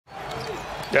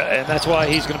And that's why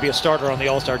he's going to be a starter on the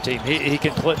All-Star team. He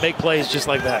can make plays just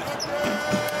like that.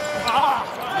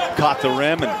 Caught the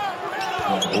rim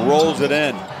and rolls it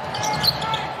in.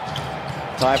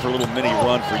 Time for a little mini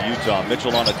run for Utah.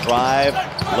 Mitchell on a drive,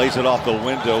 lays it off the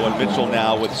window, and Mitchell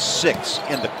now with 6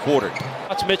 in the quarter.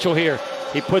 Watch Mitchell here.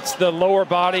 He puts the lower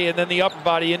body and then the upper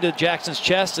body into Jackson's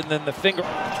chest, and then the finger.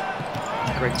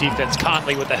 Great defense.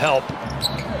 Conley with the help.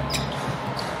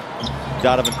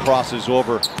 Donovan crosses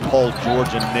over Paul George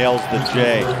and nails the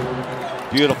J.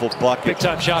 Beautiful bucket. Big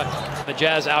time shot. The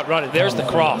Jazz outrun it. There's the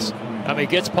cross. I mean,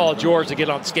 gets Paul George to get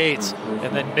on skates,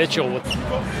 and then Mitchell with.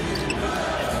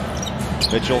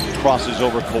 Mitchell crosses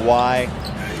over Kawhi.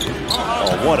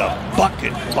 Oh, what a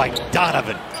bucket by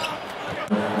Donovan.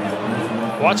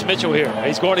 Watch Mitchell here.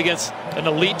 He's going against an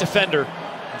elite defender.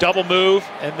 Double move,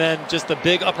 and then just the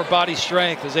big upper body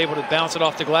strength is able to bounce it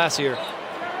off the glass here.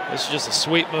 This is just a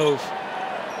sweet move.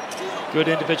 Good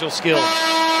individual skill.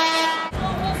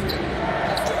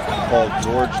 Paul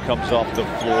George comes off the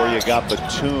floor. You got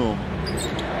Batum.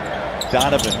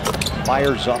 Donovan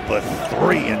fires up a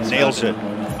 3 and nails it.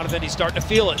 Donovan, he's starting to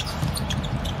feel it.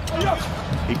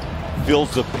 He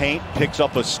fills the paint, picks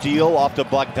up a steal off to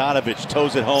Bogdanovich,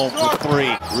 toes it home for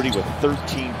 3. Rudy with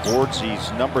 13 boards.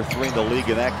 He's number 3 in the league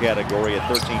in that category at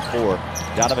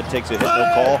 13-4. Donovan takes a hit,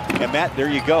 no call. And Matt, there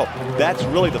you go. That's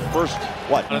really the first,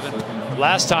 what? Donovan,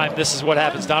 last time, this is what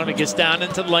happens. Donovan gets down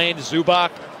into the lane.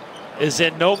 Zubac is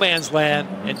in no man's land,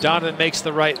 and Donovan makes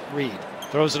the right read.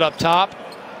 Throws it up top.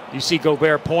 You see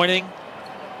Gobert pointing.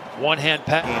 One-hand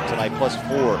pass. Tonight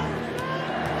 +4.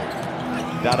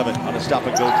 Donovan on a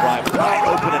stop-and-go drive, wide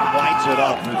open and winds it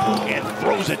up and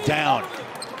throws it down.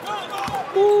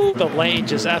 Ooh, the lane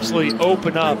just absolutely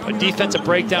opened up. A defensive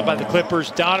breakdown by the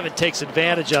Clippers. Donovan takes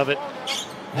advantage of it.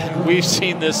 And we've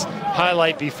seen this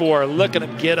highlight before. Look at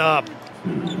him get up.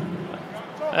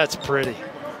 That's pretty.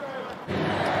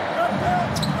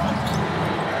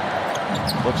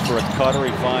 Looks for a cutter.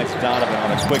 He finds Donovan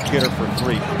on a quick hitter for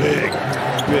 3.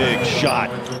 Big shot.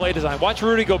 Play design. Watch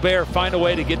Rudy Gobert find a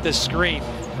way to get this screen.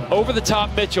 Over the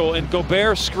top Mitchell, and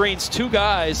Gobert screens 2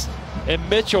 guys, and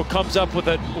Mitchell comes up with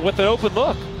an open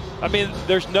look. I mean,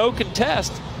 there's no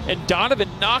contest, and Donovan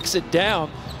knocks it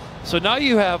down. So now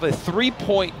you have a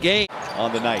 3-point game.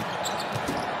 On the night.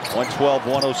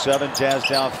 112-107, Jazz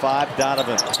down 5.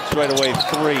 Donovan straight away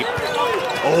 3.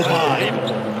 Oh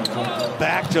my.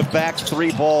 Back-to-back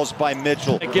 3 balls by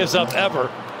Mitchell. It gives up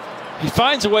ever. He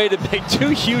finds a way to make 2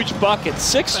 huge buckets.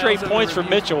 6 straight points for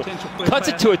Mitchell. Cuts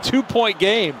it to a 2-point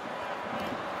game.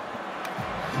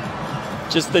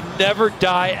 Just the never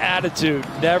die attitude.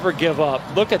 Never give up.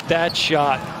 Look at that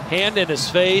shot. Hand in his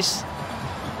face.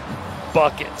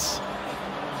 Buckets.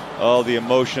 Oh, the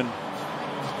emotion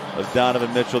of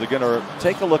Donovan Mitchell. They're going to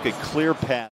take a look at clear pass.